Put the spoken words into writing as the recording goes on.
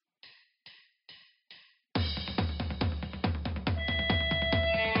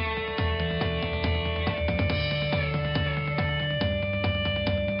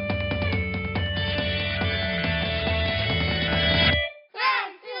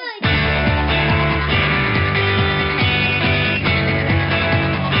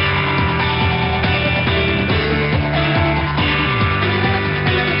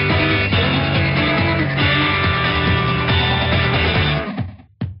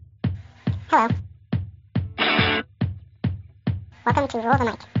Hello. Welcome to Roll the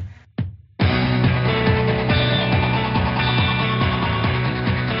Mic.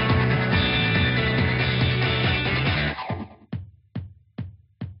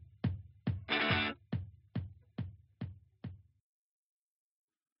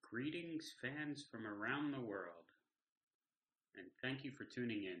 Greetings, fans from around the world, and thank you for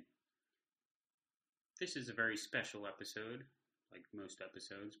tuning in. This is a very special episode, like most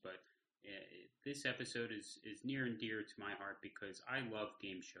episodes, but this episode is near and dear to my heart because I love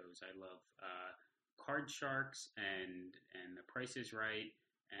game shows. I love Card Sharks and The Price is Right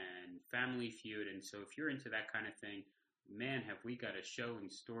and Family Feud, and so if you're into that kind of thing, man, have we got a show in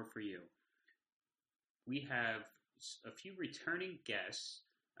store for you. We have a few returning guests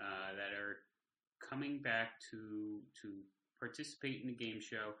that are coming back to participate in the game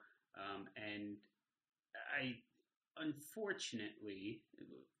show, and I unfortunately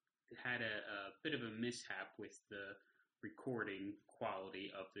had a bit of a mishap with the recording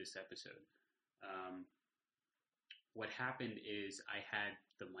quality of this episode. What happened is I had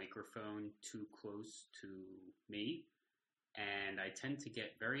the microphone too close to me, and I tend to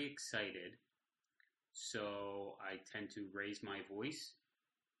get very excited, so I tend to raise my voice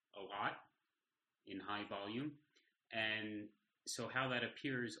a lot in high volume, and so how that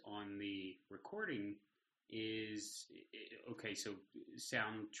appears on the recording is, okay, so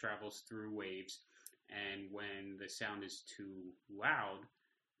sound travels through waves, and when the sound is too loud,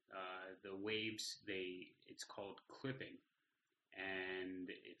 the waves, it's called clipping, and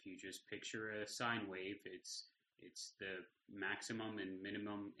if you just picture a sine wave, it's the maximum and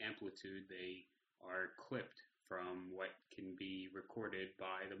minimum amplitude, they are clipped from what can be recorded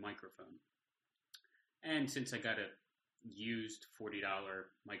by the microphone. And since I got a used $40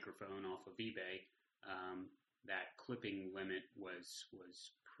 microphone off of eBay, that clipping limit was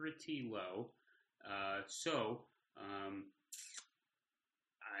pretty low. So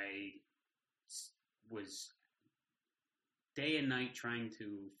I was day and night trying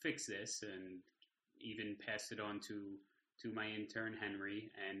to fix this and even passed it on to my intern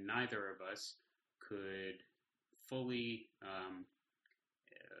Henry, and neither of us could fully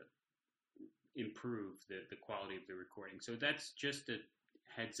improve the quality of the recording. So that's just a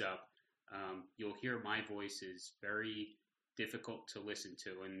heads up. You'll hear my voice is very difficult to listen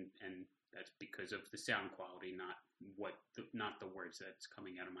to, and that's because of the sound quality, not the words that's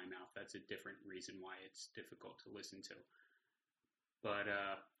coming out of my mouth. That's a different reason why it's difficult to listen to. But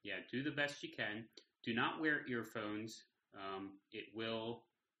yeah, do the best you can. Do not wear earphones. It will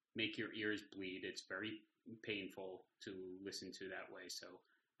make your ears bleed. It's very painful to listen to that way. So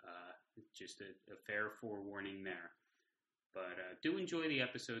just a fair forewarning there. But do enjoy the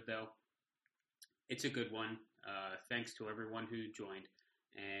episode, though. It's a good one. Thanks to everyone who joined.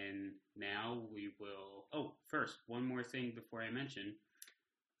 And now we will... Oh, first, one more thing before I mention,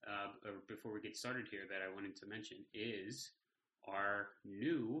 or before we get started here that I wanted to mention is our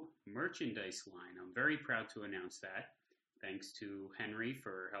new merchandise line. I'm very proud to announce that. Thanks to Henry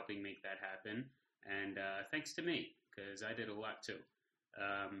for helping make that happen. And thanks to me, because I did a lot too.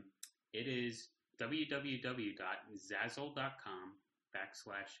 It is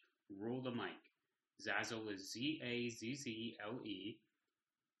www.zazzle.com/rulethemic. Zazzle is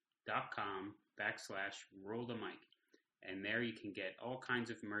ZAZZLE.com/rulethemic. And there you can get all kinds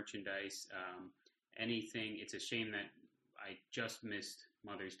of merchandise, anything. It's a shame that I just missed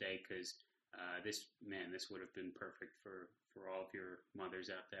Mother's Day, because this would have been perfect for all of your mothers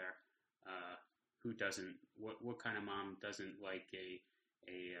out there. Who doesn't? What kind of mom doesn't like a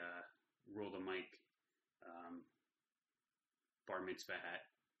Roll the Mic bar mitzvah hat?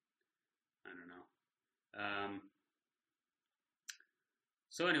 I don't know.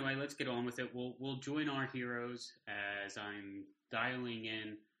 So anyway, let's get on with it. We'll join our heroes as I'm dialing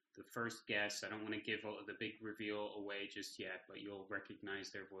in the first guest. I don't want to give the big reveal away just yet, but you'll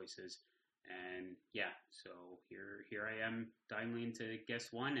recognize their voices. And yeah, so here I am dialing into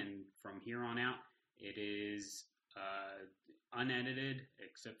guest one, and from here on out, it is unedited,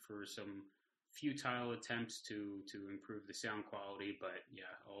 except for some futile attempts to improve the sound quality. But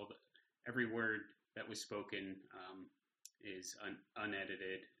yeah, every word that was spoken is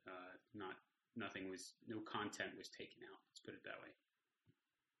unedited. No content was taken out. Let's put it that way.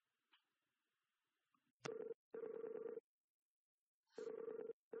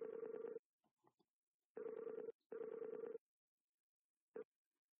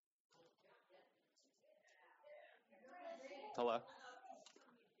 Hello?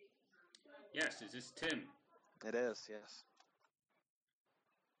 Yes, is this Tim? It is, yes.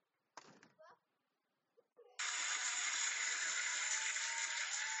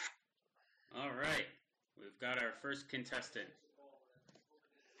 right. We've got our first contestant.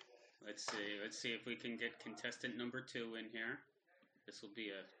 Let's see if we can get contestant number 2 in here. This will be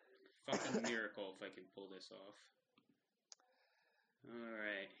a fucking miracle if I can pull this off. All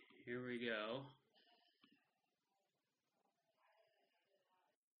right, here we go.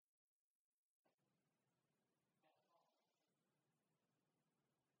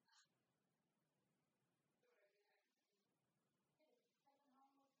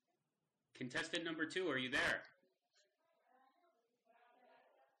 Contestant number 2, are you there?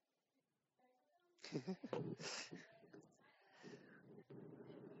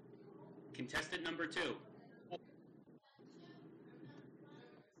 Contestant number 2.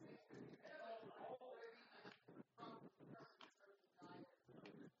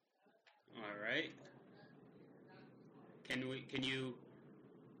 All right.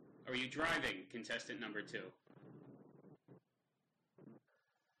 Are you driving, contestant number 2?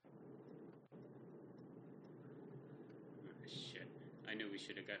 Oh, shit. I knew we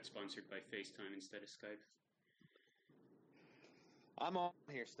should have got sponsored by FaceTime instead of Skype. I'm on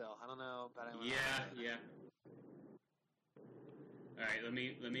here still. I don't know about anyone else. Yeah. All right,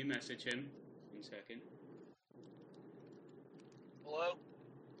 let me message him. 1 second. Hello?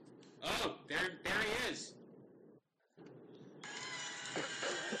 Oh, there he is.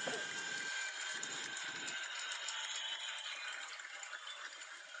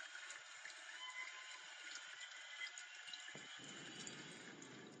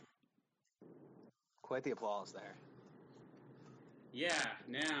 Quite the applause there. Yeah,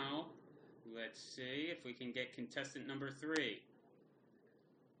 now, let's see if we can get contestant number 3.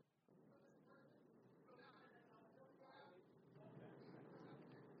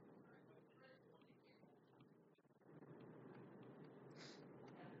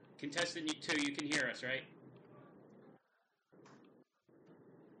 Contestant 2, you can hear us, right?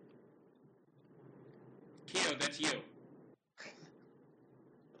 Keo, that's you.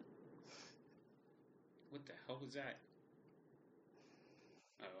 What the hell was that?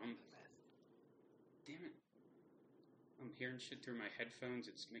 Oh, damn it. I'm hearing shit through my headphones.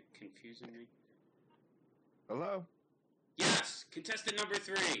 It's confusing me. Hello? Yes! Contestant number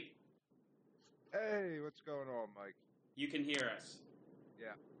 3! Hey, what's going on, Mike? You can hear us.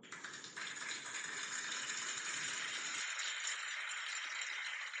 Yeah.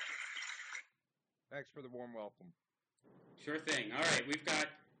 Thanks for the warm welcome. Sure thing. All right, we've got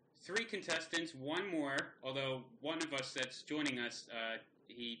 3 contestants, 1 more, although one of us that's joining us,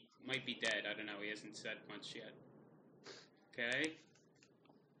 he might be dead. I don't know. He hasn't said much yet. Okay.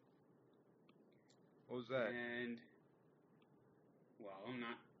 What was that? And, well, I'm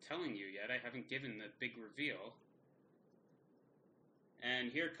not telling you yet. I haven't given the big reveal.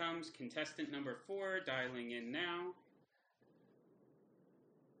 And here comes contestant number 4, dialing in now.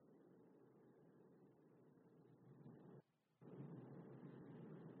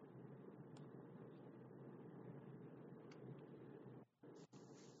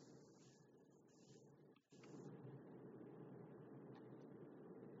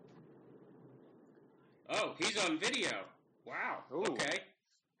 Oh, he's on video. Wow. Ooh. Okay.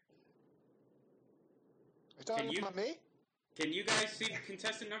 Are you talking about me? Can you guys see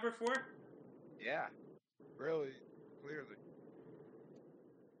contestant number 4? Yeah. Really clearly.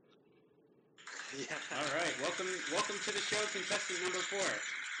 Yeah. All right. Welcome to the show, contestant number 4.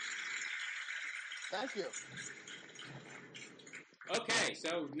 Thank you. Okay,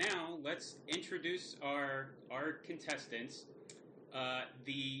 so now let's introduce our contestants.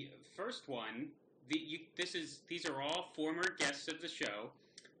 The first one, these are all former guests of the show,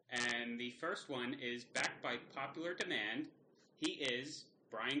 and the first one is backed by popular demand. He is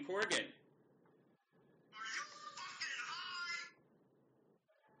Brian Corrigan.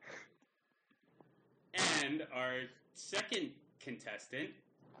 And our second contestant,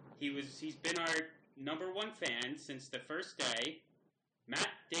 he's been our number 1 fan since the first day, Matt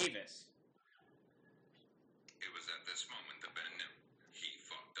Davis. It was at this moment that Ben knew he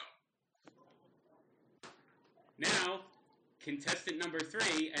fucked up. Now, contestant number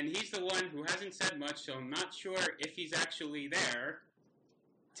 3, and he's the one who hasn't said much, so I'm not sure if he's actually there,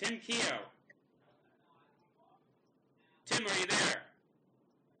 Tim Keogh. Tim, are you there?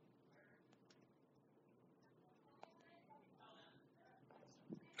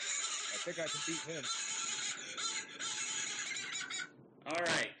 I think I can beat him. All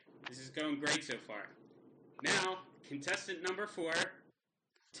right, this is going great so far. Now, contestant number 4,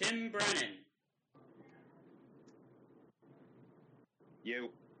 Tim Brennan. You.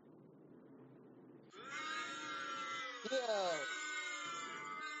 Yeah.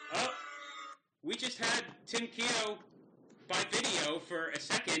 Oh, we just had Tim Keogh by video for a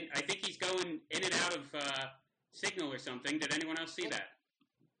second. I think he's going in signal or something. Did anyone else see that?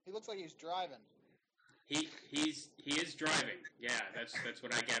 He looks like he's driving. He is driving. Yeah, that's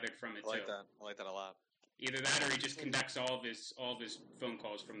what I gathered from it I like too. that. I like that a lot. Either that, or he just conducts all of his phone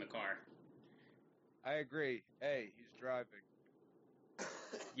calls from the car. I agree. Hey, he's driving.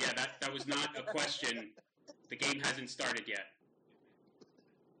 Yeah, that was not a question. The game hasn't started yet.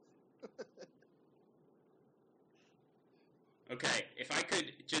 Okay, if I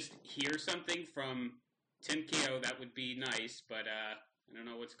could just hear something from Tim Keogh, that would be nice, but I don't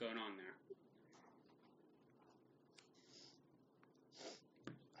know what's going on there.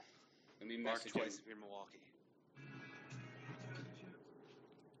 Let me Mark message twice him. if you're in Milwaukee.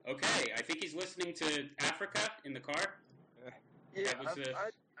 Okay, I think he's listening to Africa in the car. Yeah, That was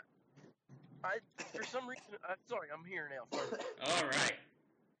I for some reason, I'm sorry, I'm here now. Sorry. All right.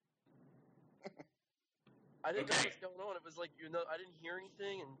 I didn't know Okay. what was going on. It was like, I didn't hear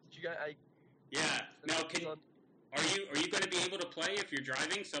anything, and you guys, Yeah. Now, are you going to be able to play if you're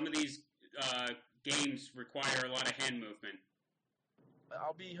driving? Some of these games require a lot of hand movement.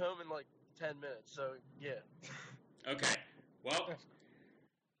 I'll be home in like 10 minutes, so yeah. Okay. Well,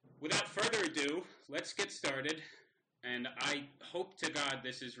 without further ado, let's get started. And I hope to God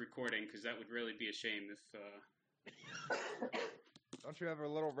this is recording, because that would really be a shame if... Don't you have a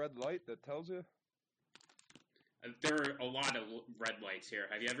little red light that tells you? There are a lot of red lights here.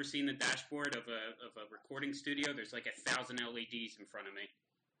 Have you ever seen the dashboard of a recording studio? There's like 1,000 LEDs in front of me.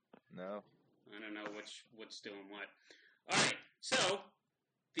 No. I don't know what's doing what. All right, so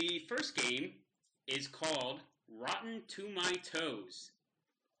the first game is called Rotten to My Toes.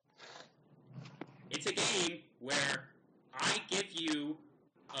 It's a game where I give you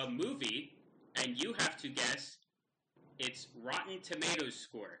a movie, and you have to guess its Rotten Tomatoes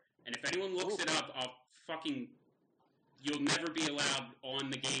score. And if anyone looks it up, you'll never be allowed on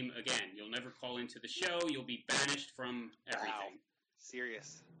the game again. You'll never call into the show. You'll be banished from everything. Wow.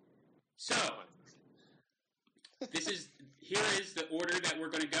 Serious. So, here is the order that we're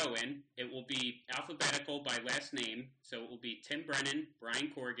going to go in. It will be alphabetical by last name. So it will be Tim Brennan,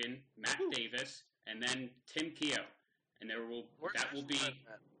 Brian Corgan, Matt Davis, and then Tim Keogh. And that will be...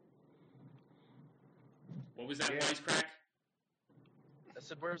 What was that wisecrack? I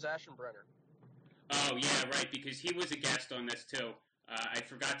said, where's Ashenbrenner? Oh, yeah, right, because he was a guest on this, too. I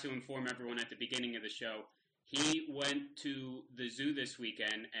forgot to inform everyone at the beginning of the show. He went to the zoo this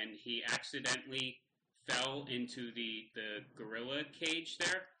weekend, and he accidentally fell into the gorilla cage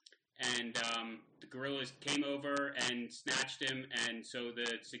there. And the gorillas came over and snatched him, and so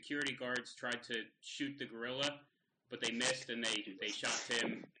the security guards tried to shoot the gorilla, but they missed, and they shot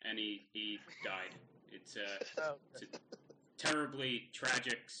Tim, and he died. It's a terribly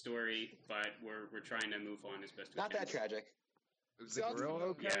tragic story, but we're trying to move on as best we can. Not that tragic. Is the gorilla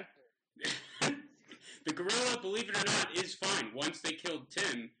okay? Yeah. The gorilla, believe it or not, is fine. Once they killed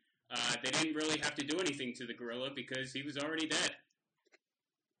Tim, they didn't really have to do anything to the gorilla because he was already dead.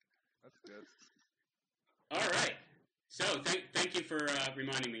 That's good. All right. So thank you for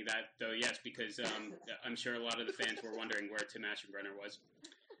reminding me that, though, yes, because I'm sure a lot of the fans were wondering where Tim Ashenbrenner was.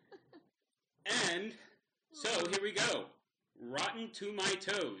 And so here we go. Rotten to My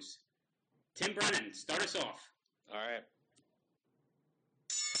Toes. Tim Brennan, start us off. All right.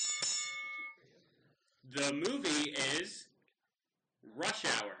 The movie is Rush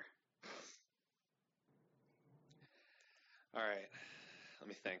Hour. All right. Let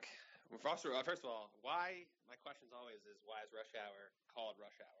me think. First of all, why? My question always is why is Rush Hour called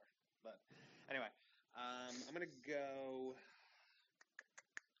Rush Hour? But anyway, I'm gonna go.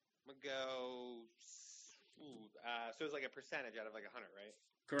 So it's like a percentage out of like 100, right?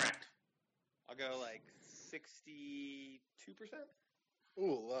 Correct. I'll go like 62%.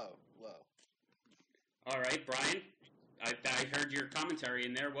 Ooh, low. All right, Brian. I heard your commentary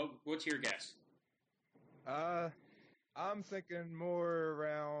in there. What's your guess? I'm thinking more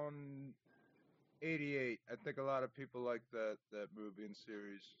around 88. I think a lot of people like that movie and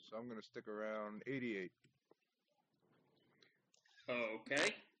series, so I'm gonna stick around 88.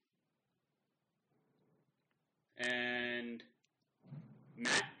 Okay. And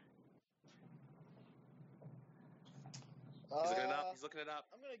Matt? He's looking it up.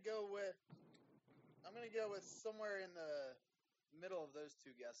 I'm gonna go with somewhere in the middle of those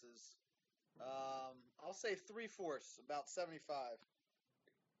two guesses. I'll say 3/4, about 75.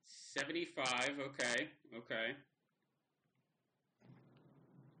 75, okay.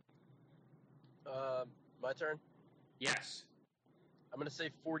 My turn? Yes. I'm going to say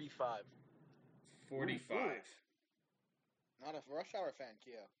 45. 45. Ooh. Not a Rush Hour fan,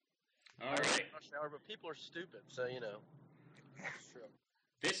 Keo. All right. Rush Hour, but people are stupid, so, That's true.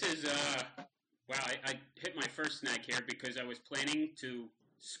 This is Wow, I hit my first snag here because I was planning to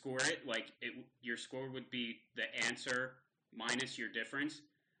score it like your score would be the answer minus your difference.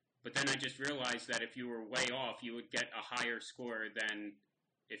 But then I just realized that if you were way off, you would get a higher score than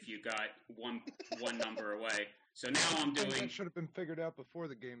if you got one number away. So now I'm doing. That should have been figured out before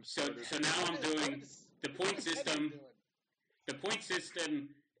the game started. So now I'm doing the point system. The point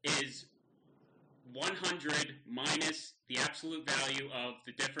system is 100 minus the absolute value of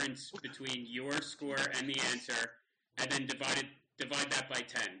the difference between your score and the answer, and then divide that by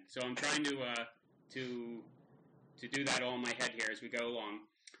 10. So I'm trying to do that all in my head here as we go along.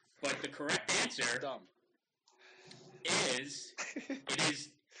 But the correct answer is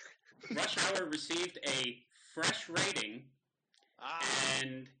Rush Hour received a fresh rating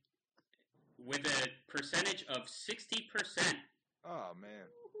and with a percentage of 60%. Oh man.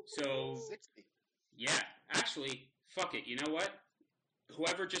 So 60. Yeah, actually, fuck it. You know what?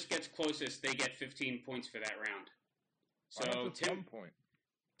 Whoever just gets closest, they get 15 points for that round. So Tim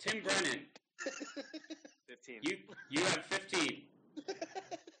Brennan, 15. You have 15.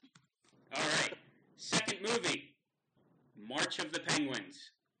 All right. Second movie, March of the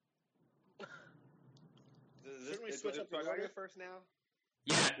Penguins. Shouldn't we switch up the Do I go order? first now?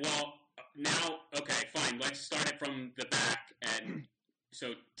 Yeah. Well, now okay, fine. Let's start it from the back. And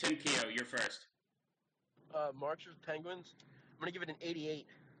so Tim Keogh, you're first. March of Penguins. I'm gonna give it an 88.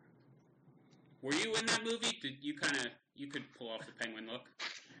 Were you in that movie? Did you you could pull off the penguin look?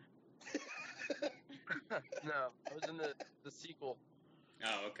 No, I was in the sequel.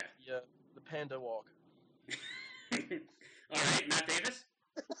 Oh, okay. Yeah, the Panda Walk. All right, Matt Davis.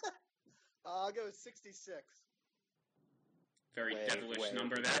 I'll go with 66. Very devilish way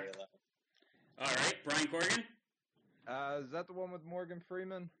number there. very low. All right, Brian Corgan. Is that the one with Morgan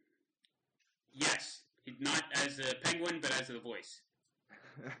Freeman? Yes, not as a penguin, but as a voice.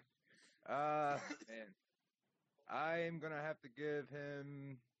 Man. I'm going to have to give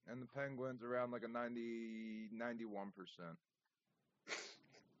him and the Penguins around like a 91%.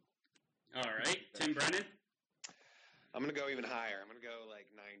 All right, Tim Brennan. I'm going to go even higher. I'm going to go like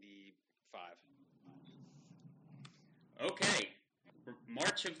 95. Okay,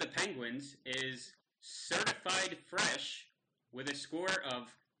 March of the Penguins is certified fresh with a score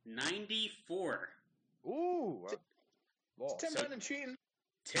of 94. Ooh. Tim Brennan cheating.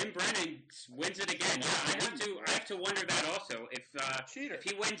 Tim Brennan wins it again. Yeah, I have to wonder that also. If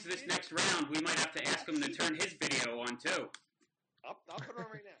he wins this next round, we might have to ask him to turn his video on too. I'll put it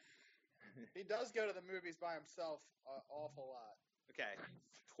on right now. He does go to the movies by himself an awful lot. Okay,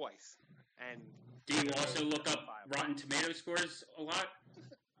 twice. And Do you also look up Rotten Tomato scores a lot?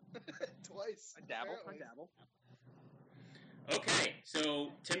 Twice. I dabble. apparently. Okay,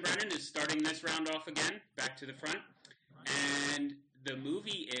 so Tim Brennan is starting this round off again, back to the front. And the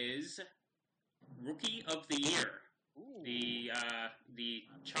movie is Rookie of the Year. Ooh. The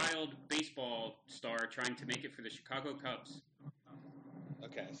child baseball star trying to make it for the Chicago Cubs.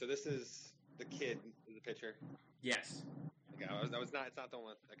 Okay, so this is the kid in the picture. Yes. Okay, it's not the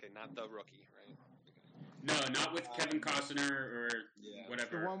one. Okay, not the rookie, right? No, not with Kevin Costner or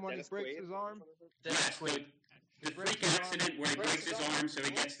whatever. The one when Dennis he breaks Quaid? his arm? Yes, the freak accident where he breaks his arm, so he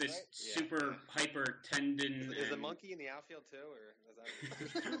gets this super hyper tendon. Is the monkey in the outfield too, or is that?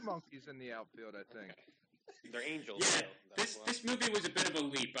 There's two monkeys in the outfield, I think. They're angels. Yeah, too, this movie was a bit of a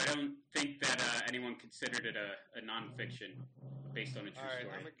leap. I don't think that anyone considered it a nonfiction based on a true All right,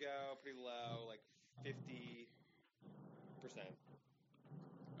 story. I'm gonna go pretty low, like 50%.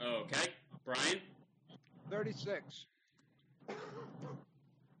 Okay, Brian, 36.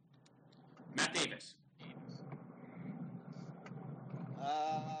 Matt Davis.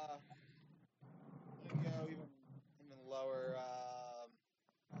 I'm gonna go even lower.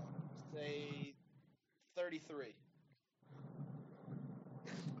 Say 33.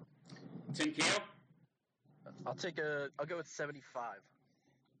 Tim Keogh. I'll go with 75.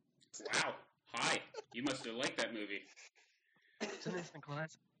 Wow, hi. You must have liked that movie. It's an instant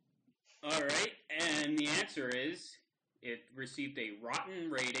classic. All right, and the answer is it received a rotten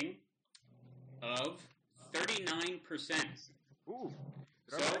rating of 39%. Ooh.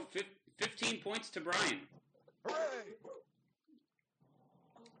 So 15 points to Brian. Hooray!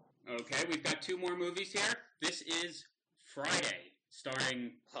 Okay, we've got two more movies here. This is Friday,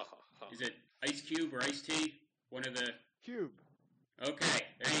 starring, is it Ice Cube or Ice T? One of the... Cube. Okay,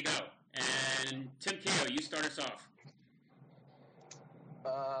 there you go. And Tim Keogh, you start us off.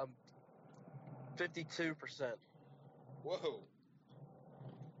 52%. Whoa.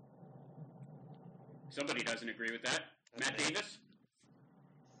 Somebody doesn't agree with that. Matt Davis?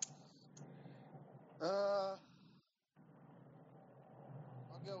 I'll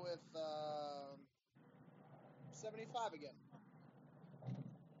I'll go with 75 again.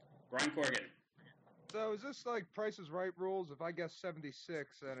 Brian Corgan. So is this like Price is Right rules? If I guess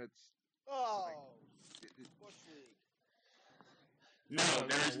 76, then it's Oh, Bush League. No,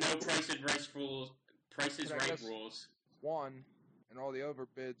 there is no Price is Right rules. Price is Can I Right guess- rules. 1, and all the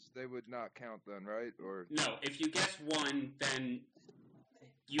overbids, they would not count then, right? Or No, if you guess 1, then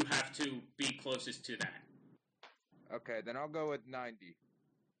you have to be closest to that. okay, then I'll go with 90.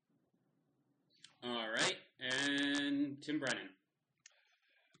 All right, and Tim Brennan.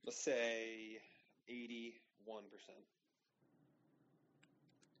 Let's say 81%.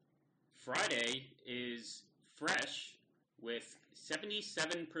 Friday is fresh with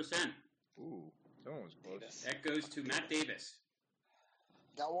 77%. Ooh, someone was close. Davis. That goes to Matt Davis.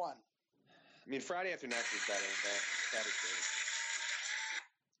 Got one. I mean, Friday After Next is better, but that is good.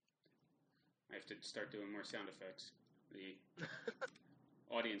 I have to start doing more sound effects. The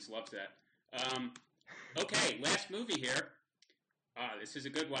audience loves that. Okay, last movie here. This is a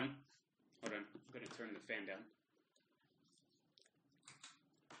good one. Hold on, I'm going to turn the fan down.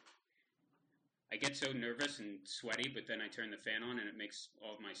 I get so nervous and sweaty, but then I turn the fan on and it makes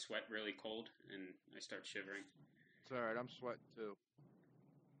all of my sweat really cold, and I start shivering. It's alright, I'm sweating too.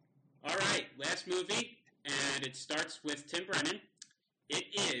 All right, last movie, and it starts with Tim Brennan. It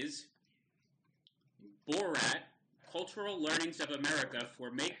is Borat, Cultural Learnings of America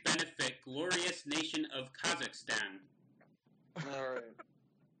for Make Benefit Glorious Nation of Kazakhstan. All right.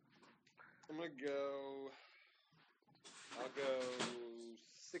 I'll go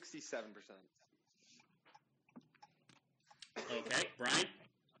 67%. Okay, Brian?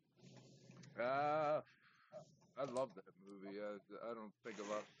 I love that movie. I don't think a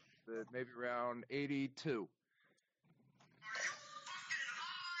lot. Maybe around 82.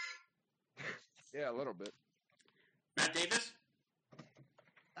 Yeah, a little bit. Matt Davis?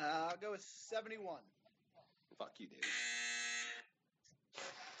 I'll go with 71. Fuck you, David.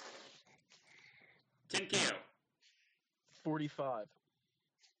 Tim Keogh? 45.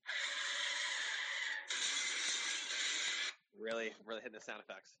 Really hitting the sound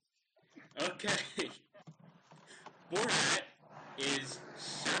effects. Okay. Borat is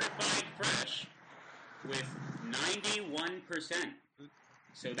certified fresh with 91%.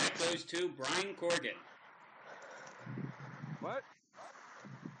 So that goes to Brian Corgan. What?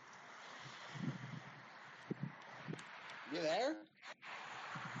 You there?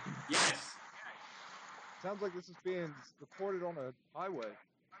 Yes. Sounds like this is being recorded on a highway.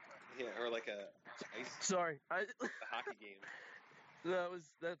 Yeah, or like a Sorry, a hockey game.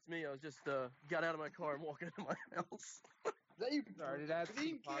 that's me. I was just got out of my car and walking into my house. Is that you? Sorry, that's the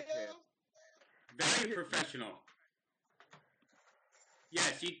Green podcast. Very professional.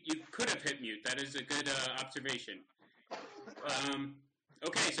 Yes, you could have hit mute. That is a good observation.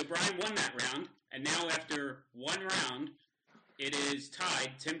 Okay, so Brian won that round, and now after one round, it is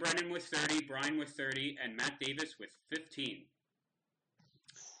tied. Tim Brennan with 30, Brian with 30, and Matt Davis with 15.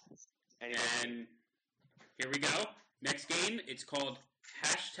 And here we go. Next game, it's called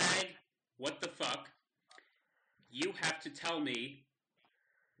 #WhatTheFuck. You have to tell me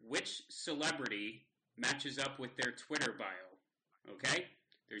which celebrity matches up with their Twitter bio. Okay?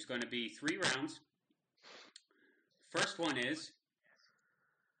 There's going to be 3 rounds. First one is,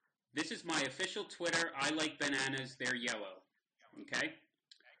 this is my official Twitter. I like bananas. They're yellow. Okay?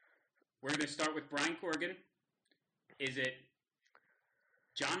 We're going to start with Brian Corgan. Is it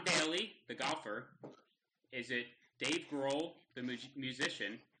John Daly, the golfer? Is it Dave Grohl, the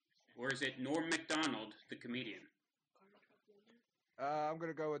musician? Or is it Norm Macdonald, the comedian? I'm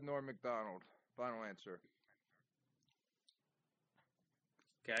gonna go with Norm Macdonald. Final answer.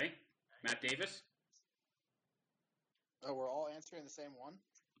 Okay. Matt Davis? Oh, we're all answering the same one.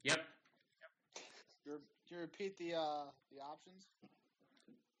 Yep. Can you repeat the options?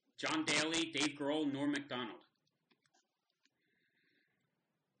 John Daly, Dave Grohl, Norm Macdonald.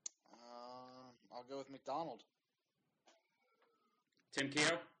 I'll go with McDonald. Tim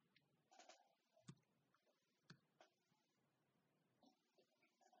Keogh?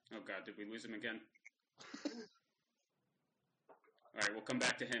 Oh, God, did we lose him again? All right, we'll come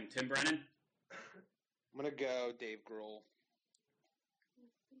back to him. Tim Brennan? I'm gonna go Dave Grohl.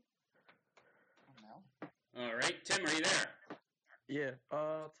 No. All right, Tim, are you there? Yeah,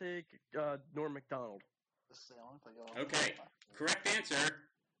 I'll take Norm Macdonald. Okay, correct answer,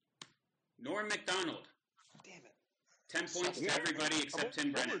 Norm Macdonald. Damn it. 10 points to everybody except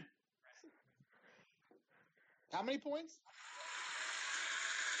Tim Brennan. How many points?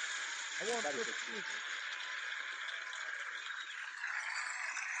 I want That is 15.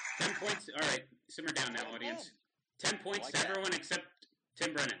 10 points. All right, simmer down now, audience. 10 points like to that. everyone except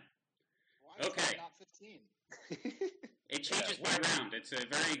Tim Brennan. Why is Okay. that not 15? It changes by round. It's a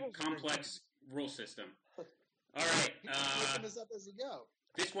very complex rule system. All right. Looking this up as you go.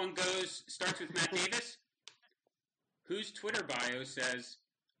 This one starts with Matt Davis, whose Twitter bio says,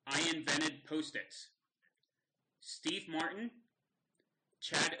 "I invented Post-its." Steve Martin,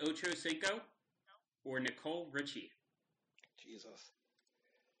 Chad Ochocinco, or Nicole Richie? Jesus.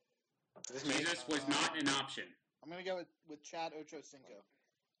 Jesus was not an option. I'm going to go with Chad Ochocinco.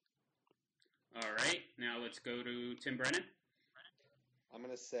 All right. Now let's go to Tim Brennan. I'm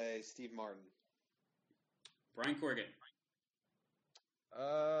going to say Steve Martin. Brian Corrigan.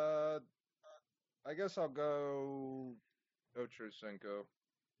 I guess I'll go Ochocinco.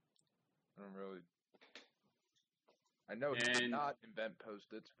 I know he did not invent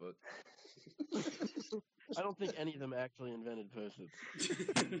Post-its, but I don't think any of them actually invented Post-its.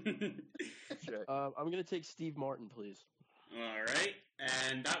 I'm going to take Steve Martin, please. All right.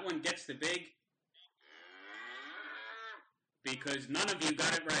 And that one gets the big, because none of you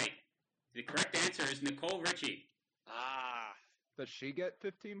got it right. The correct answer is Nicole Richie. Ah. Does she get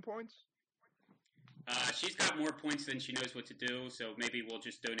 15 points? She's got more points than she knows what to do, so maybe we'll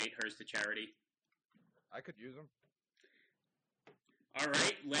just donate hers to charity. I could use them. All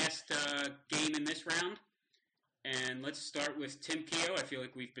right, last game in this round. And let's start with Tim Keogh. I feel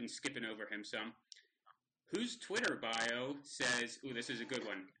like we've been skipping over him some. Whose Twitter bio says, ooh, this is a good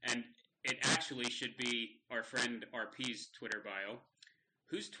one, and it actually should be our friend RP's Twitter bio.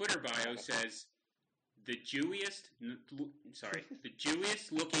 Whose Twitter bio says, the Jewiest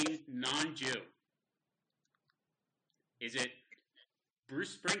looking non-Jew? Is it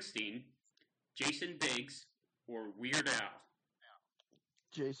Bruce Springsteen, Jason Biggs, or Weird Al?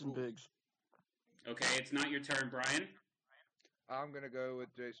 Jason Biggs. Okay, it's not your turn, Brian. I'm going to go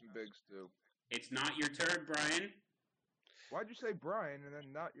with Jason Biggs, too. It's not your turn, Brian. Why'd you say Brian and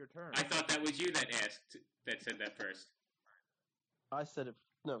then not your turn? I thought that was you that said that first. I said it.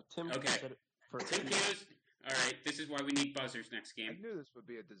 No, Tim said it first. Tim Keogh's. All right, this is why we need buzzers next game. I knew this would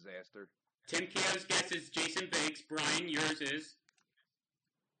be a disaster. Tim Keogh's guess is Jason Biggs. Brian, yours is?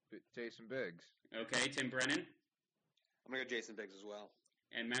 Jason Biggs. Okay, Tim Brennan. I'm going to go Jason Biggs as well.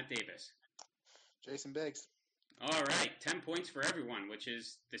 And Matt Davis. Jason Biggs. All right, 10 points for everyone, which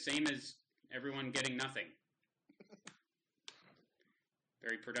is the same as everyone getting nothing.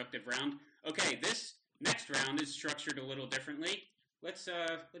 Very productive round. Okay, this next round is structured a little differently. Let's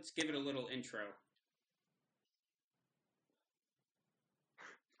give it a little intro.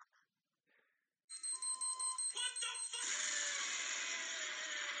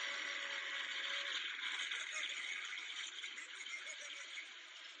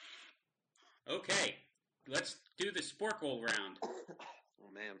 Okay, let's do the Sporkle round.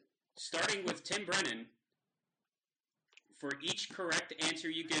 Oh, man. Starting with Tim Brennan, for each correct answer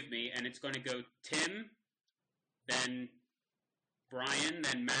you give me, and it's going to go Tim, then Brian,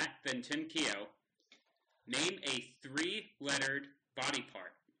 then Matt, then Tim Keogh, name a 3-lettered body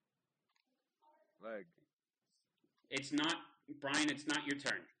part. Leg. It's not, Brian, it's not your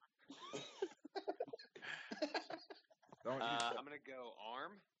turn. I'm going to go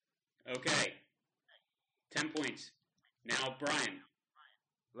arm. Okay. 10 points. Now, Brian.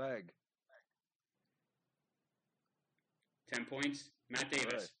 Leg. 10 points. Matt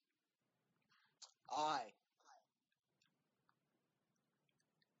Davis. Eye.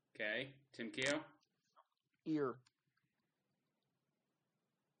 Okay. Tim Keogh. Ear.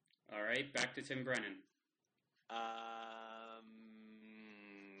 All right. Back to Tim Brennan.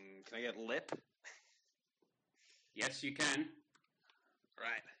 Can I get lip? Yes, you can.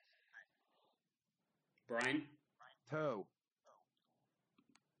 Right. Brian. Toe.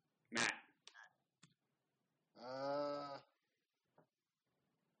 Matt.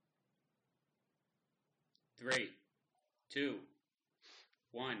 3, 2,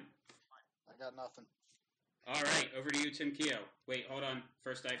 1. I got nothing. All right, over to you, Tim Keogh. Wait, hold on.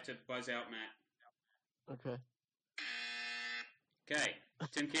 First, I have to buzz out Matt. Okay. Okay,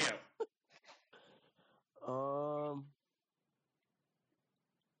 Tim Keogh.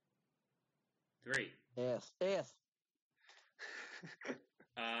 3. Ass.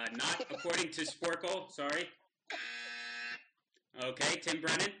 Not according to Sporkle. Sorry. Okay, Tim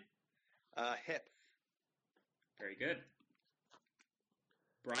Brennan. Hip. Very good.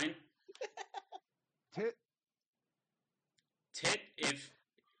 Brian. Tit. Tit. If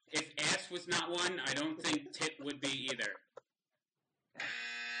ass was not one, I don't think tit would be either.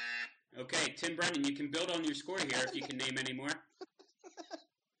 Okay, Tim Brennan, you can build on your score here if you can name any more.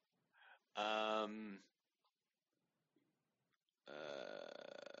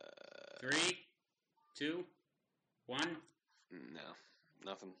 3, 2, 1. No.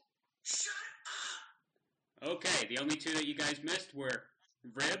 Nothing. Okay, the only two that you guys missed were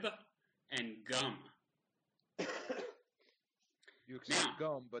rib and gum. You accept Now.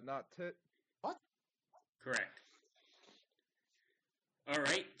 gum, but not tit. Correct. All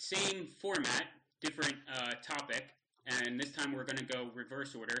right, same format, different topic, and this time we're going to go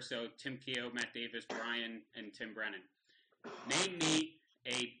reverse order. So Tim Keogh, Matt Davis, Brian, and Tim Brennan. Name me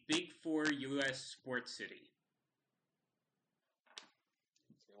a Big Four U.S. sports city.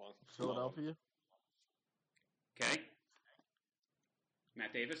 Philadelphia. Okay.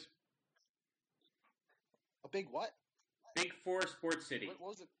 Matt Davis. A big what? Big Four sports city. What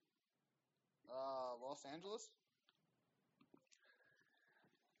was it? Los Angeles?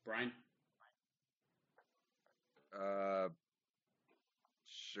 Brian.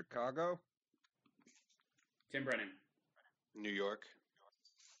 Chicago. Tim Brennan. New York.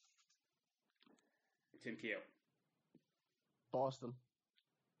 Tim Keogh. Boston.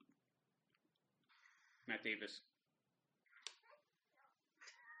 Matt Davis.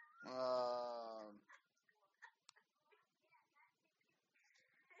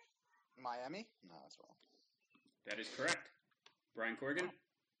 Miami? No, that's wrong. That is correct. Brian Corrigan.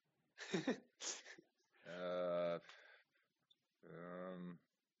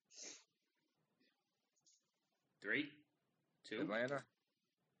 3, 2. Atlanta.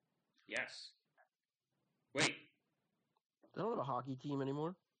 Yes. Wait. They don't have a hockey team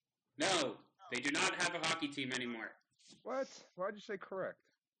anymore. No, they do not have a hockey team anymore. What? Why'd you say correct?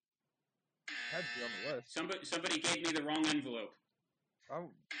 Had to be on the list. Somebody gave me the wrong envelope.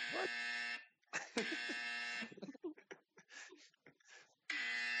 Oh, what?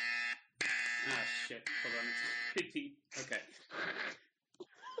 Ah, shit. Hold on. It's 15. Okay.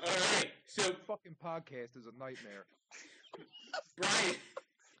 All right. So, Fucking podcast is a nightmare. Brian.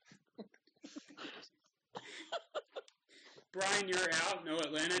 Brian, you're out. No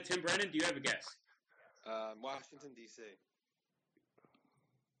Atlanta. Tim Brennan, do you have a guess? Washington, D.C.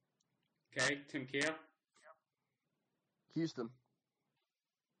 Okay. Tim Keogh. Houston.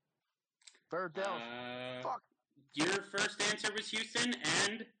 Philadelphia. Fuck. Your first answer was Houston,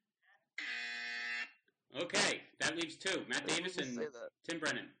 and okay, that leaves 2. Matt Davis and Tim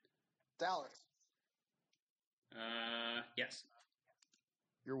Brennan. Dallas. Yes.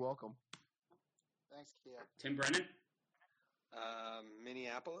 You're welcome. Thanks, Kia. Tim Brennan.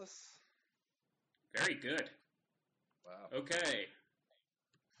 Minneapolis. Very good. Wow. Okay.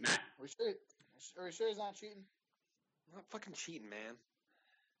 Matt. Are we sure he's not cheating? I'm not fucking cheating, man.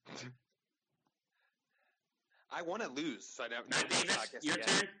 I want to lose, so I'd have Matt Davis, your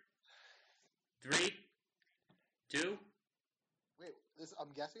turn. 3, 2. Wait,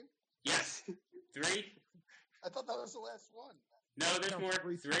 I'm guessing? Yes. 3. I thought that was the last one. No, there's more.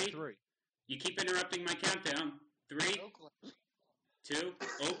 3. You keep interrupting my countdown. 3, Oakland. 2.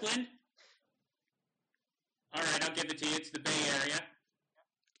 Oakland. All right, I'll give it to you. It's the Bay Area.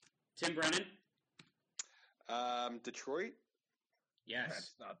 Tim Brennan. Detroit. Yes.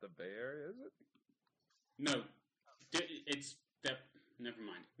 That's not the Bay Area, is it? No. It's the. Never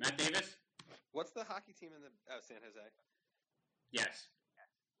mind. Matt Davis. What's the hockey team in the San Jose? Yes.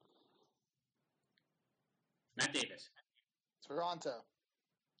 Matt Davis. Toronto.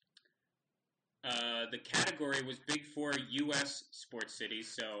 The category was Big Four U.S. sports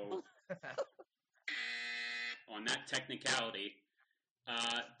cities, so on that technicality,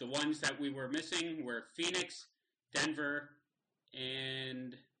 the ones that we were missing were Phoenix, Denver,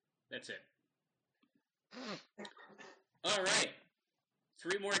 and that's it. All right.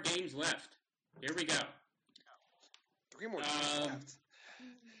 3 more games left. Here we go. 3 more games left.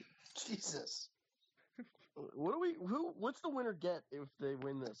 Jesus. What's the winner get if they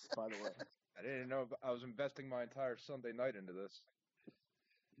win this, by the way? I didn't know I was investing my entire Sunday night into this.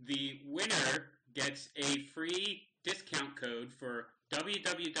 The winner gets a free discount code for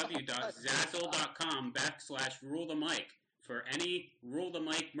www.zazzle.com/rule-the-mic for any Rule the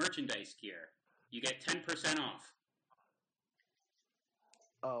Mic merchandise gear. You get 10% off.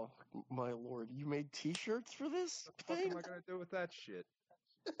 Oh, my lord. You made T-shirts for this What thing? am I going to do with that shit?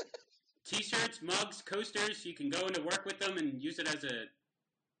 T-shirts, mugs, coasters, you can go into work with them and use it as a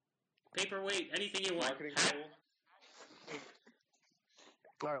paperweight, anything you want. Marketing Hat. tool.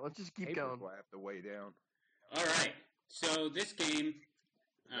 All right, let's just keep Paper going. I have to weigh down. All right. So this game,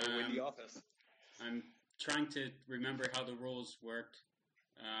 Windy office. I'm trying to remember how the rules worked.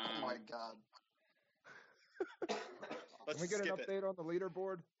 Oh my god. Let's Can we get an skip it. update on the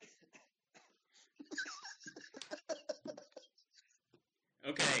leaderboard?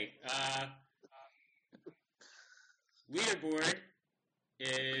 Okay. Leaderboard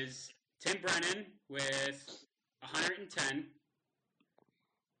is Tim Brennan with 110.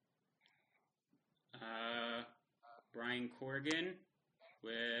 Brian Corrigan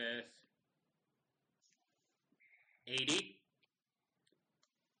with 80.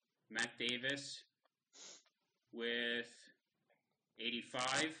 Matt Davis with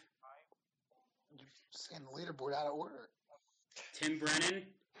 85. You're saying the leaderboard out of order. Tim Brennan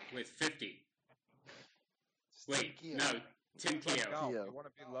with 50. Wait, Tim Keogh. no, Tim Keogh. No, you want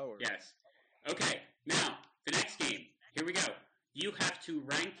to be lower. Yes. Okay, now, the next game. Here we go. You have to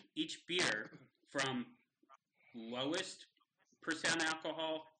rank each beer from lowest percent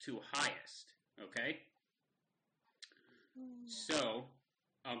alcohol to highest, okay? So,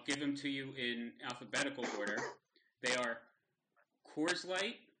 I'll give them to you in alphabetical order. They are Coors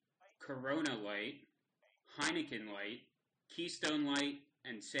Light, Corona Light, Heineken Light, Keystone Light,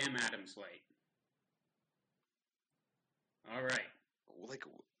 and Sam Adams Light. All right. Like,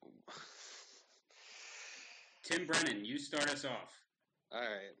 Tim Brennan, you start us off. all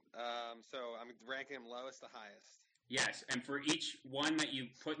right. So I'm ranking them lowest to highest. Yes, and for each one that you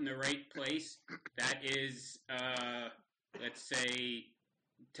put in the right place, that is, let's say,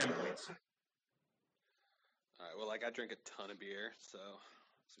 10 points. All right. Well, like I drink a ton of beer, so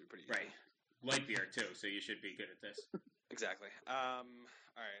this will be pretty easy. Right. Light beer, too, so you should be good at this. Exactly. All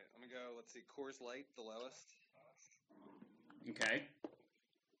right. I'm gonna go. Let's see. Coors Light, the lowest. Okay.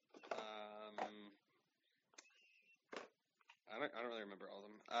 I don't really remember all of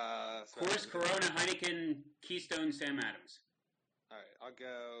them. So Coors, Corona, Heineken, Keystone, Sam Adams. All right. I'll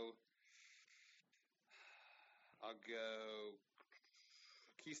go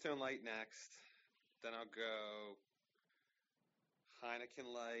Keystone Light next. Then I'll go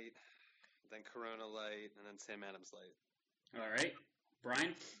Heineken Light, then Corona Light, and then Sam Adams Light. All right.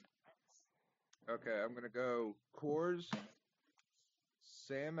 Brian? Okay, I'm gonna go Coors,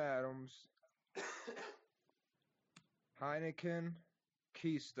 Sam Adams, Heineken,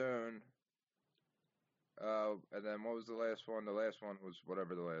 Keystone, and then what was the last one? The last one was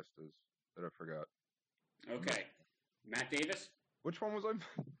whatever the last is that I forgot. Okay. Matt Davis? Which one was I?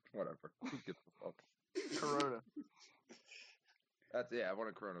 Whatever. Who gives a fuck? Corona. I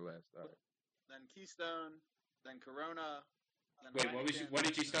wanted Corona last. All right. Then Keystone, then Corona. Then Wait, Heineken, what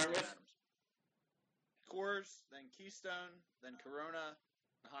did you then start Sam with? Adams. Coors, then Keystone, then Corona,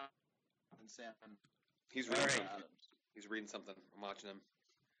 and Sam. He's All reading right. something. He's reading something. I'm watching him.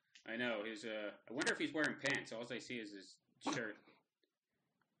 I know. I wonder if he's wearing pants. All I see is his shirt.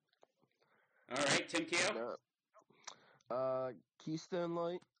 All right, Tim Keogh? Keystone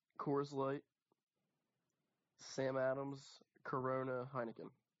Light, Coors Light, Sam Adams, Corona, Heineken.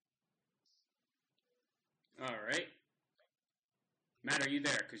 All right. Matt, are you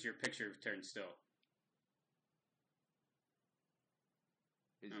there? Because your picture turned still.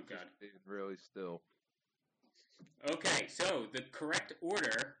 He's Oh, just God. being really still. Okay, so the correct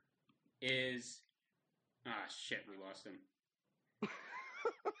order is... Ah, shit, we lost him.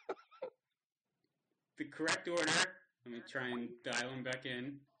 The correct order, let me try and dial him back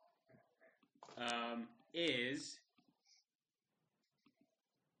in, is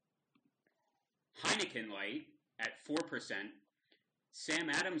Heineken Light at 4%, Sam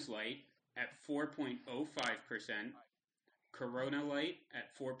Adams Light at 4.05%, Corona Light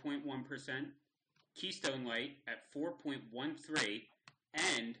at 4.1%, Keystone Light at 4.13,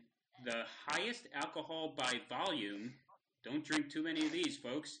 and the highest alcohol by volume, don't drink too many of these,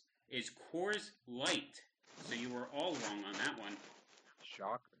 folks, is Coors Light. So you were all wrong on that one.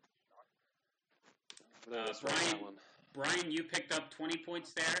 Shocker. Brian, you picked up 20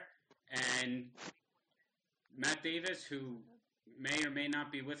 points there, and Matt Davis, who may or may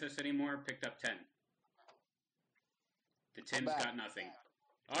not be with us anymore, picked up 10. The Tim's got nothing.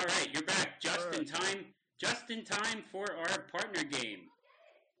 All right, you're back just in time. Just in time for our partner game.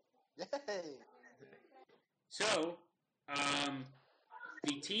 Yay! So,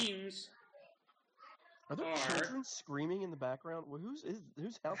 the teams Are there children screaming in the background? Well, whose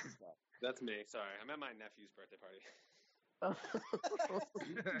house is that? That's me. Sorry, I'm at my nephew's birthday party.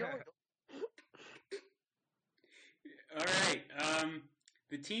 All right.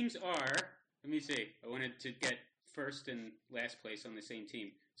 The teams are. Let me see. I wanted to get first and last place on the same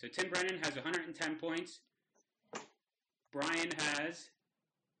team. So Tim Brennan has 110 points. Brian has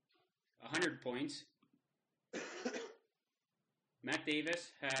 100 points. Matt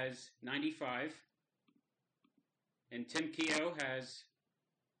Davis has 95. And Tim Keogh has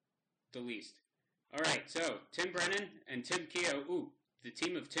the least. All right, so Tim Brennan and Tim Keogh. Ooh, the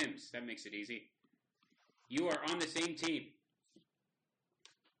team of Tims. That makes it easy. You are on the same team.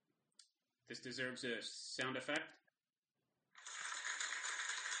 This deserves a sound effect.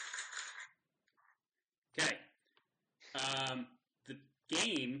 Okay. The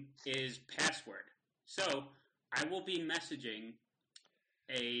game is password. So I will be messaging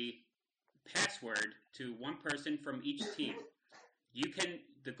a password to one person from each team.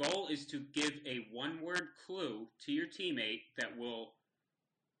 The goal is to give a one-word clue to your teammate that will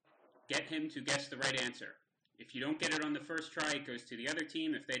get him to guess the right answer. If you don't get it on the first try, it goes to the other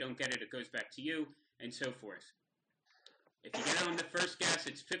team. If they don't get it, it goes back to you, and so forth. If you get it on the first guess,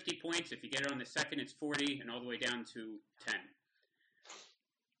 it's 50 points. If you get it on the second, it's 40, and all the way down to 10.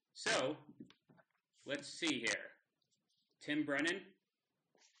 So, let's see here. Tim Brennan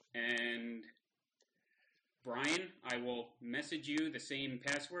and Brian, I will message you the same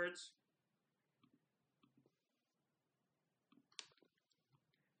passwords.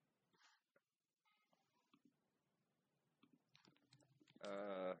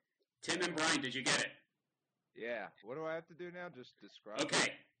 Tim and Brian, did you get it? Yeah. What do I have to do now? Just describe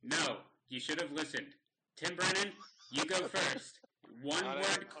Okay. it? No, you should have listened. Tim Brennan, you go first. I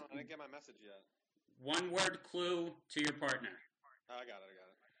didn't get my message yet. One word clue to your partner. Oh, I got it.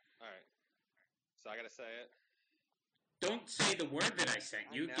 All right. So I got to say it. Don't say the word that I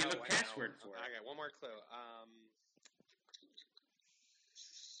sent you. Give a password for it. I got one more clue.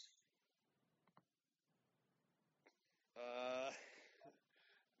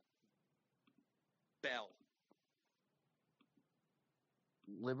 Bell.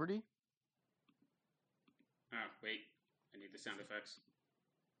 Liberty? Oh, wait. I need the sound effects.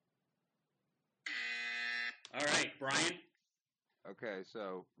 All right, Brian. Okay,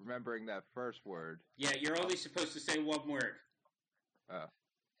 so remembering that first word. Yeah, you're only supposed to say one word.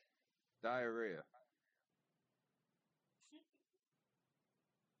 Diarrhea.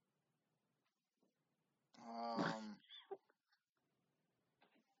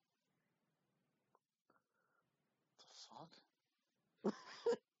 The fuck?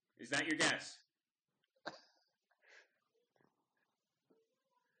 Is that your guess?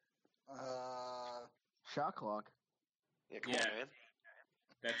 Shot clock. Yeah, come on, man.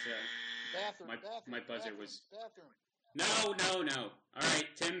 That's Bathroom. my buzzer was. Bathroom. No. All right,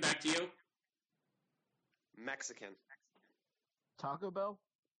 Tim, back to you. Mexican. Taco Bell?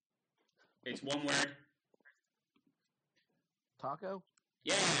 It's one word. Taco?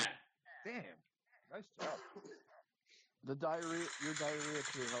 Yeah. Damn. Nice job. Your diarrhea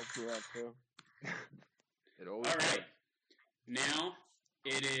clue helped you out too. It always All right. does. Now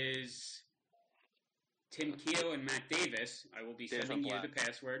it is Tim Keogh and Matt Davis. I will be Davis sending you on the black.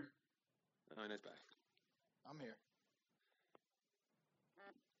 password. Oh, nice back. I'm here.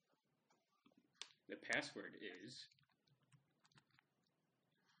 The password is.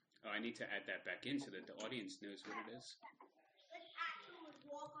 Oh, I need to add that back in so that the audience knows what it is.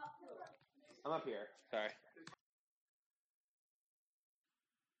 I'm up here. Sorry.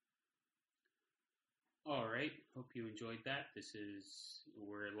 All right. Hope you enjoyed that.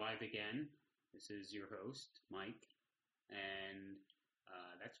 We're live again. This is your host, Mike. And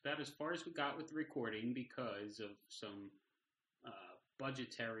that's about as far as we got with the recording because of some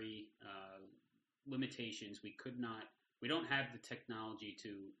budgetary limitations. We don't have the technology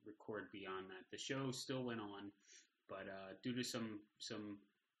to record beyond that. The show still went on, but due to some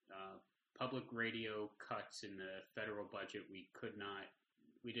public radio cuts in the federal budget, we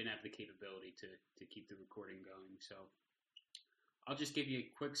didn't have the capability to keep the recording going. So I'll just give you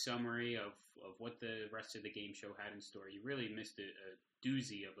a quick summary of what the rest of the game show had in store. You really missed a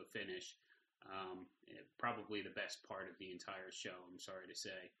doozy of a finish. Probably the best part of the entire show, I'm sorry to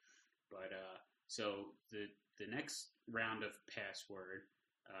say. But so the next round of Password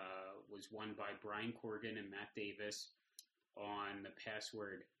was won by Brian Corrigan and Matt Davis on the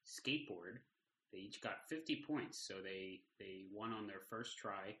Password skateboard. They each got 50 points, so they won on their first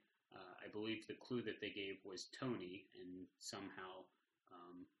try. I believe the clue that they gave was Tony, and somehow,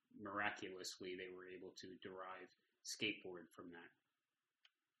 miraculously, they were able to derive skateboard from that.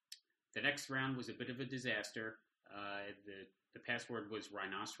 The next round was a bit of a disaster. The password was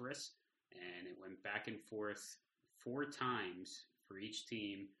rhinoceros, and it went back and forth 4 times for each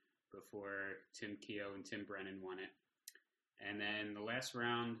team before Tim Keogh and Tim Brennan won it. And then the last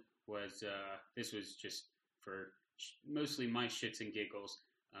round was, this was just for mostly my shits and giggles.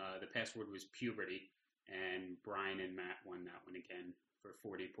 The password was puberty, and Brian and Matt won that one again for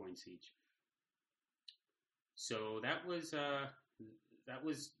 40 points each. So that was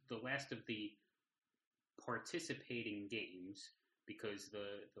the last of the participating games, because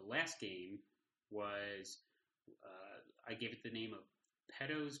the last game was, I gave it the name of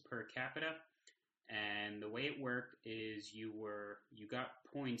Pedos Per Capita, and the way it worked is you got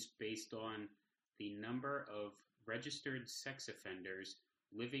points based on the number of registered sex offenders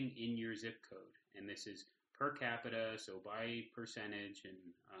living in your zip code, and this is per capita, so by percentage, and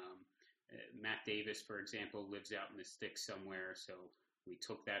Matt Davis, for example, lives out in the sticks somewhere, so we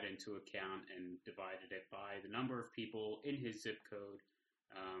took that into account and divided it by the number of people in his zip code,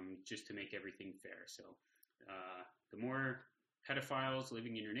 just to make everything fair. So the more pedophiles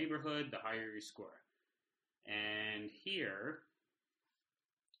living in your neighborhood, the higher your score. And here,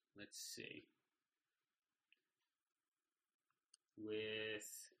 let's see,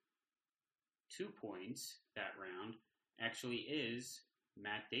 with 2 points that round actually is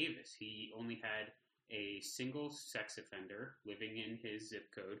Matt Davis. He only had a single sex offender living in his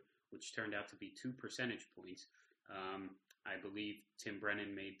zip code, which turned out to be 2 percentage points. I believe Tim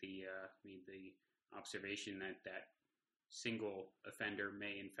Brennan made the observation that single offender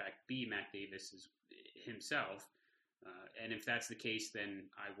may in fact be Matt Davis himself, and if that's the case, then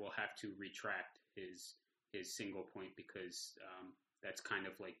I will have to retract his single point, because that's kind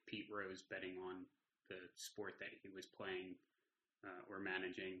of like Pete Rose betting on the sport that he was playing or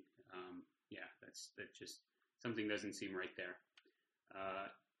managing. That just something doesn't seem right there.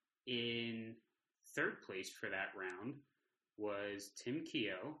 In third place for that round was Tim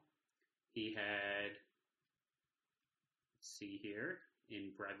Keogh. He had, let's see here,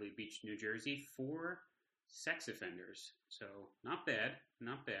 in Bradley Beach, New Jersey, 4 sex offenders. So not bad.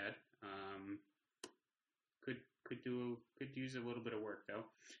 Could use a little bit of work though.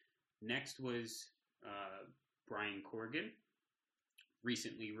 Next was Brian Corrigan,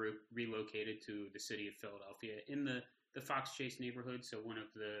 recently relocated to the city of Philadelphia in the Fox Chase neighborhood, so one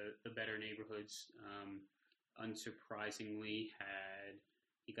of the better neighborhoods. Unsurprisingly,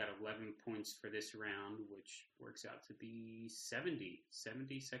 he got 11 points for this round, which works out to be 70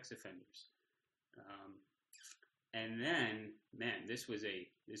 sex offenders. And then, man, this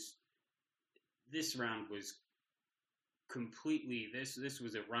round was completely, this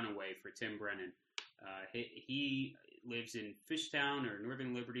was a runaway for Tim Brennan. He lives in Fishtown or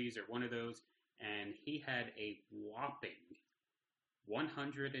Northern Liberties or one of those, and he had a whopping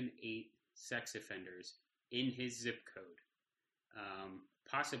 108 sex offenders in his zip code.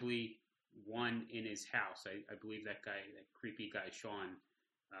 Possibly one in his house. I believe that creepy guy, Sean,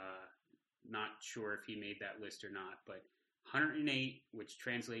 not sure if he made that list or not, but 108, which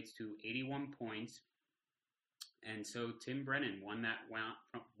translates to 81 points. And so Tim Brennan won that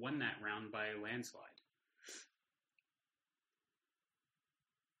round by a landslide.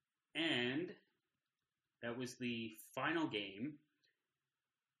 And that was the final game,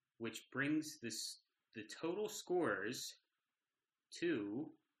 which brings the total scores to,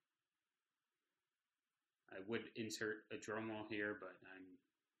 I would insert a drum roll here, but I'm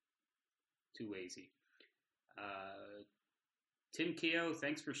too lazy. Tim Keogh,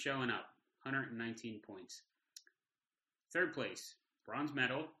 thanks for showing up. 119 points. Third place, bronze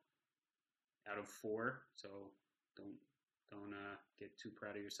medal out of 4, so don't get too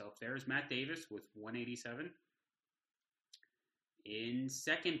proud of yourself there, is Matt Davis with 187. In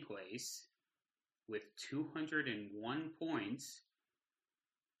second place with 201 points,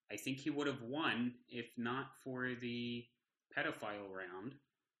 I think he would have won if not for the pedophile round,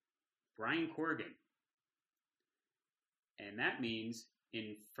 Brian Corrigan. And that means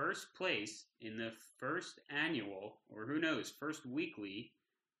in first place in the first annual, or who knows, first weekly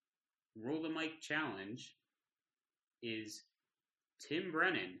Roll the Mic Challenge is Tim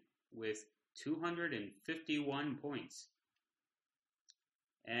Brennan with 251 points.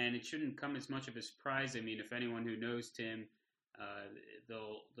 And it shouldn't come as much of a surprise. I mean, if anyone who knows Tim,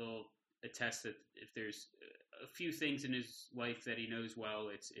 they'll attest that if there's a few things in his life that he knows well,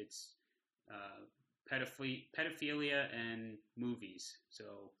 it's pedophilia and movies.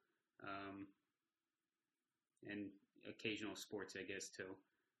 So, and occasional sports, I guess, too.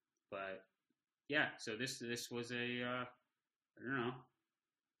 But yeah, so this was a I don't know.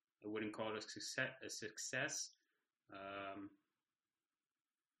 I wouldn't call it a success.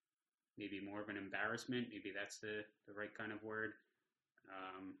 Maybe more of an embarrassment. Maybe that's the right kind of word.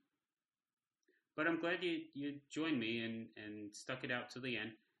 But I'm glad you joined me and stuck it out to the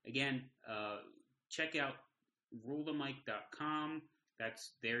end. Again, check out rulethemic.com.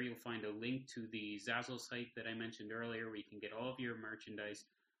 That's there. You'll find a link to the Zazzle site that I mentioned earlier, where you can get all of your merchandise.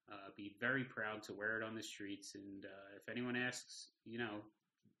 Be very proud to wear it on the streets. And if anyone asks,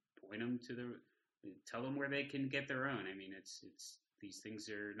 point them tell them where they can get their own. I mean, it's these things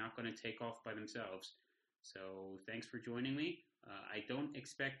are not going to take off by themselves. So thanks for joining me. I don't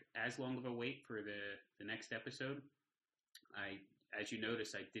expect as long of a wait for the next episode. As you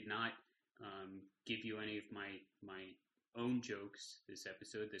notice, I did not give you any of my own jokes this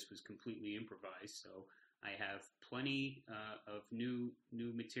episode. This was completely improvised. So I have plenty of new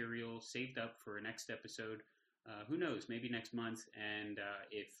material saved up for a next episode. Who knows? Maybe next month. And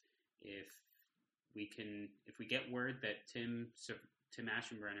if we get word that Tim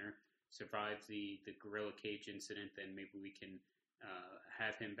Aschenbrenner survived the Gorilla Cage incident, then maybe we can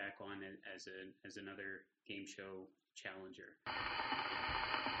have him back on as another game show challenger.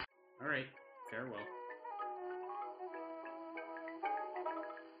 All right, farewell.